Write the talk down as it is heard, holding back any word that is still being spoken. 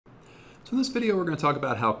So in this video we're going to talk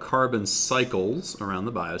about how carbon cycles around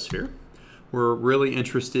the biosphere. We're really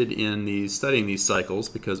interested in studying these cycles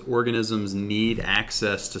because organisms need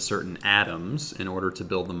access to certain atoms in order to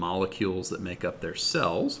build the molecules that make up their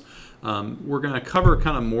cells. We're going to cover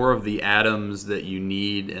kind of more of the atoms that you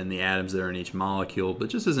need and the atoms that are in each molecule, but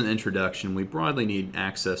just as an introduction, we broadly need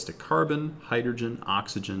access to carbon, hydrogen,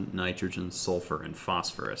 oxygen, nitrogen, sulfur, and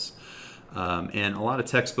phosphorus. And a lot of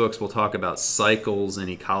textbooks will talk about cycles in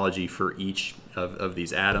ecology for each of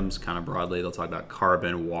these atoms. Kind of broadly, they'll talk about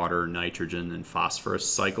carbon, water, nitrogen, and phosphorus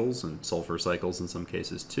cycles, and sulfur cycles in some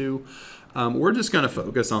cases too. We're just going to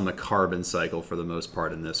focus on the carbon cycle for the most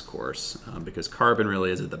part in this course, because carbon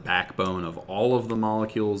really is at the backbone of all of the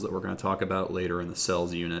molecules that we're going to talk about later in the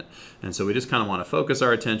cells unit. And so we just kind of want to focus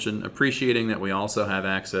our attention, appreciating that we also have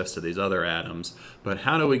access to these other atoms, but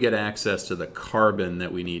how do we get access to the carbon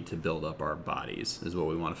that we need to build up our bodies is what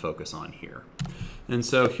we want to focus on here. And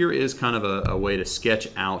so here is kind of a way to sketch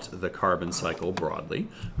out the carbon cycle broadly.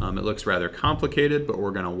 It looks rather complicated, but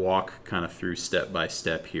we're going to walk kind of through step by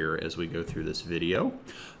step here as we go through this video.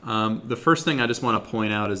 The first thing I just want to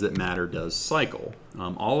point out is that matter does cycle.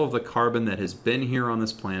 All of the carbon that has been here on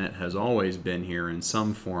this planet has always been here in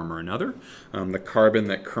some form or another. The carbon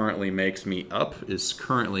that currently makes me up is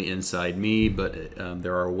currently inside me, but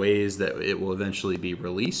there are ways that it will eventually be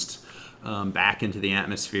released back into the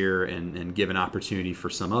atmosphere and give an opportunity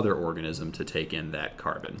for some other organism to take in that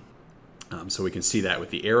carbon. So we can see that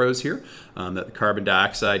with the arrows here, that the carbon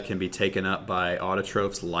dioxide can be taken up by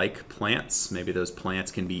autotrophs like plants. Maybe those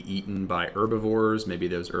plants can be eaten by herbivores. Maybe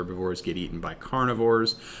those herbivores get eaten by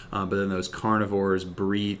carnivores. But then those carnivores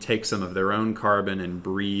take some of their own carbon and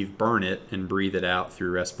burn it and breathe it out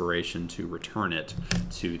through respiration to return it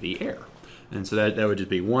to the air. And so that would just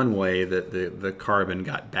be one way that the carbon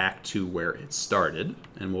got back to where it started.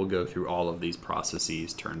 And we'll go through all of these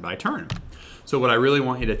processes turn by turn. So what I really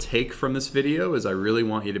want you to take from this video is I really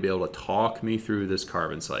want you to be able to talk me through this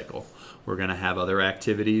carbon cycle. We're going to have other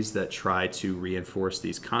activities that try to reinforce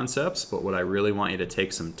these concepts, but what I really want you to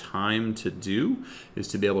take some time to do is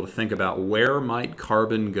to be able to think about where might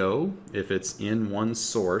carbon go if it's in one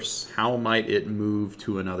source, how might it move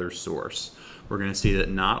to another source. We're going to see that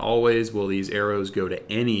not always will these arrows go to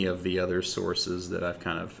any of the other sources that I've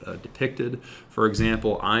kind of depicted. For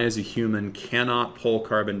example, I as a human cannot pull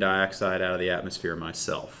carbon dioxide out of the atmosphere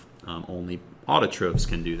myself. Only autotrophs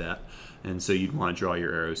can do that, and so you'd want to draw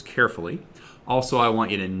your arrows carefully. Also, I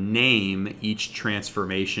want you to name each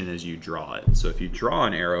transformation as you draw it. So if you draw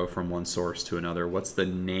an arrow from one source to another, what's the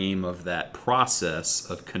name of that process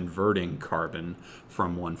of converting carbon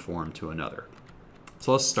from one form to another?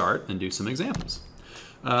 So let's start and do some examples.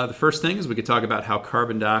 The first thing is we could talk about how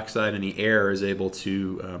carbon dioxide in the air is able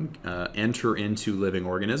to enter into living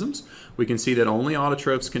organisms. We can see that only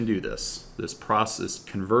autotrophs can do this. This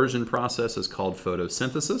conversion process is called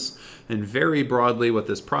photosynthesis. And very broadly, what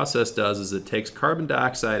this process does is it takes carbon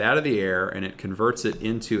dioxide out of the air and it converts it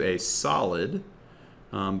into a solid,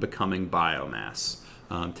 becoming biomass.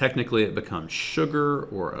 Technically, it becomes sugar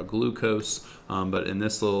or a glucose, but in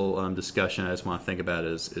this little discussion, I just want to think about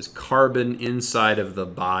it as carbon inside of the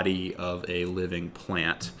body of a living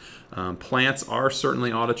plant. Plants are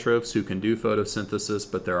certainly autotrophs who can do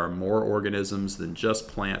photosynthesis, but there are more organisms than just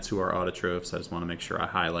plants who are autotrophs. I just want to make sure I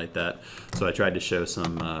highlight that. So I tried to show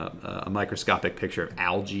a microscopic picture of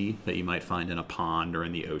algae that you might find in a pond or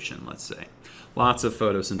in the ocean, let's say. Lots of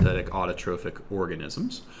photosynthetic autotrophic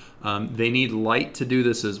organisms. They need light to do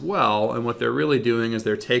this as well, and what they're really doing is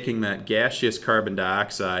they're taking that gaseous carbon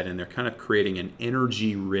dioxide and they're kind of creating an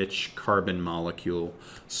energy-rich carbon molecule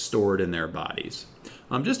stored in their bodies.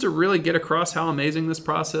 Just to really get across how amazing this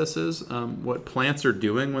process is, what plants are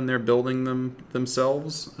doing when they're building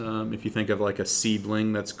themselves, if you think of like a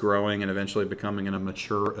seedling that's growing and eventually becoming a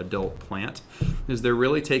mature adult plant, is they're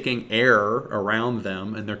really taking air around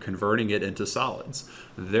them and they're converting it into solids.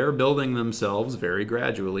 They're building themselves very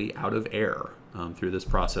gradually out of air through this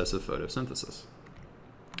process of photosynthesis.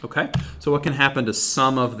 Okay, so what can happen to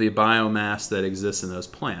some of the biomass that exists in those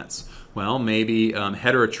plants? Well, maybe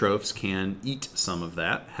heterotrophs can eat some of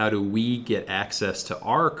that. How do we get access to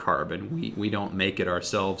our carbon? We don't make it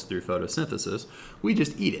ourselves through photosynthesis. We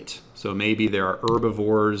just eat it. So maybe there are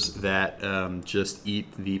herbivores that just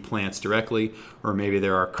eat the plants directly, or maybe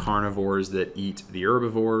there are carnivores that eat the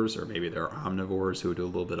herbivores, or maybe there are omnivores who do a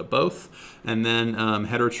little bit of both. And then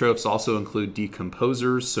heterotrophs also include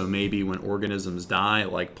decomposers. So maybe when organisms die,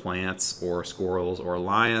 like plants or squirrels or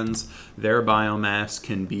lions, their biomass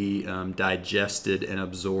can be digested and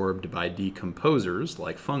absorbed by decomposers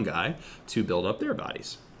like fungi to build up their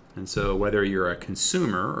bodies. And so whether you're a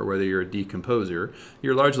consumer or whether you're a decomposer,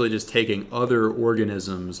 you're largely just taking other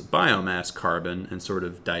organisms' biomass carbon and sort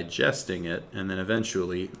of digesting it and then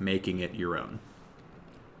eventually making it your own.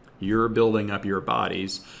 You're building up your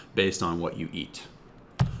bodies based on what you eat.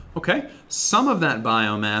 Okay, some of that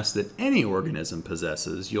biomass that any organism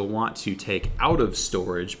possesses, you'll want to take out of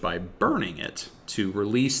storage by burning it to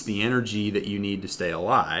release the energy that you need to stay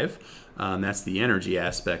alive. That's the energy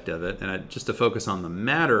aspect of it. And just to focus on the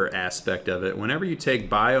matter aspect of it, whenever you take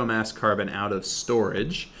biomass carbon out of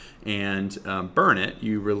storage and burn it,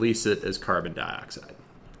 you release it as carbon dioxide.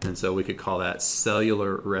 And so we could call that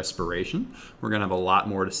cellular respiration. We're going to have a lot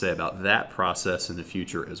more to say about that process in the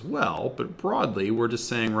future as well. But broadly, we're just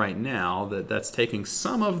saying right now that that's taking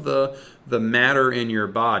some of the matter in your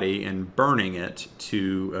body and burning it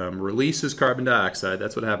to release as carbon dioxide.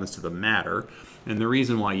 That's what happens to the matter. And the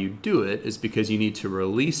reason why you do it is because you need to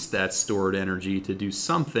release that stored energy to do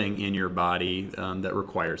something in your body that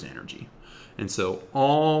requires energy. And so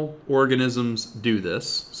all organisms do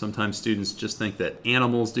this. Sometimes students just think that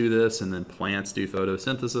animals do this and then plants do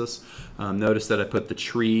photosynthesis. Notice that I put the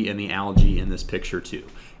tree and the algae in this picture too.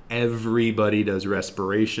 Everybody does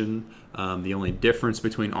respiration. The only difference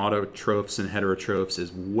between autotrophs and heterotrophs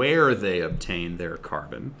is where they obtain their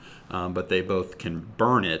carbon, but they both can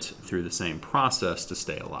burn it through the same process to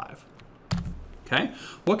stay alive. Okay.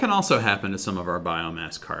 What can also happen to some of our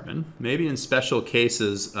biomass carbon? Maybe in special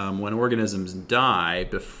cases when organisms die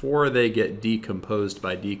before they get decomposed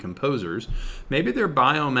by decomposers, maybe their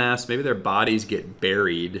biomass, maybe their bodies get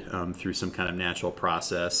buried through some kind of natural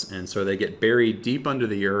process, and so they get buried deep under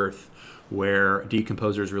the earth where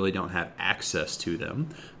decomposers really don't have access to them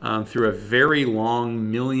through a very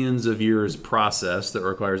long, millions of years process that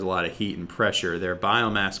requires a lot of heat and pressure. Their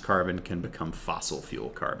biomass carbon can become fossil fuel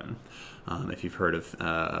carbon. If you've heard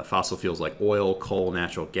of fossil fuels like oil, coal,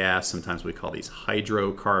 natural gas, sometimes we call these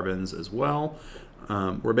hydrocarbons as well.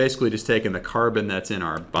 We're basically just taking the carbon that's in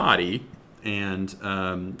our body and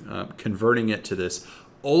converting it to this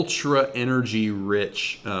ultra energy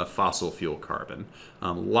rich fossil fuel carbon.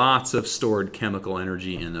 Lots of stored chemical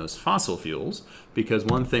energy in those fossil fuels, because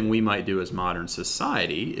one thing we might do as modern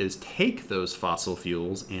society is take those fossil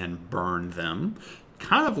fuels and burn them,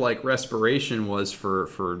 kind of like respiration was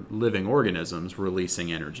for living organisms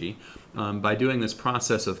releasing energy. By doing this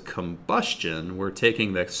process of combustion, we're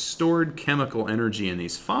taking the stored chemical energy in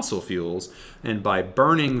these fossil fuels, and by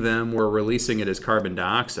burning them, we're releasing it as carbon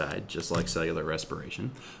dioxide, just like cellular respiration.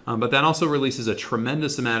 But that also releases a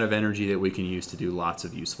tremendous amount of energy that we can use to do lots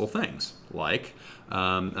of useful things, like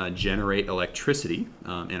generate electricity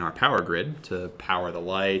in our power grid to power the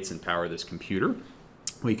lights and power this computer.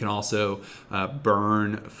 We can also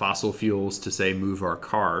burn fossil fuels to, say, move our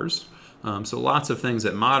cars. So lots of things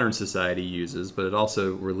that modern society uses, but it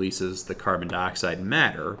also releases the carbon dioxide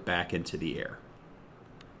matter back into the air.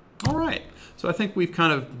 All right, so I think we've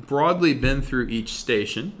kind of broadly been through each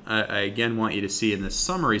station. I again want you to see in this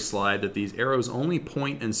summary slide that these arrows only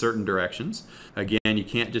point in certain directions. Again, you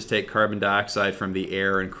can't just take carbon dioxide from the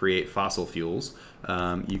air and create fossil fuels.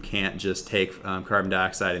 You can't just take carbon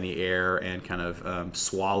dioxide in the air and kind of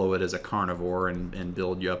swallow it as a carnivore and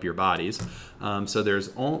build you up your bodies. So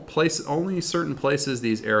there's only certain places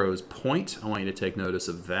these arrows point. I want you to take notice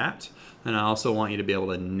of that. And I also want you to be able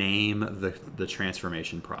to name the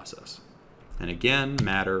transformation process. And again,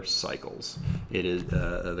 matter cycles. It is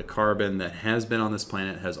the carbon that has been on this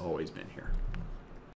planet has always been here.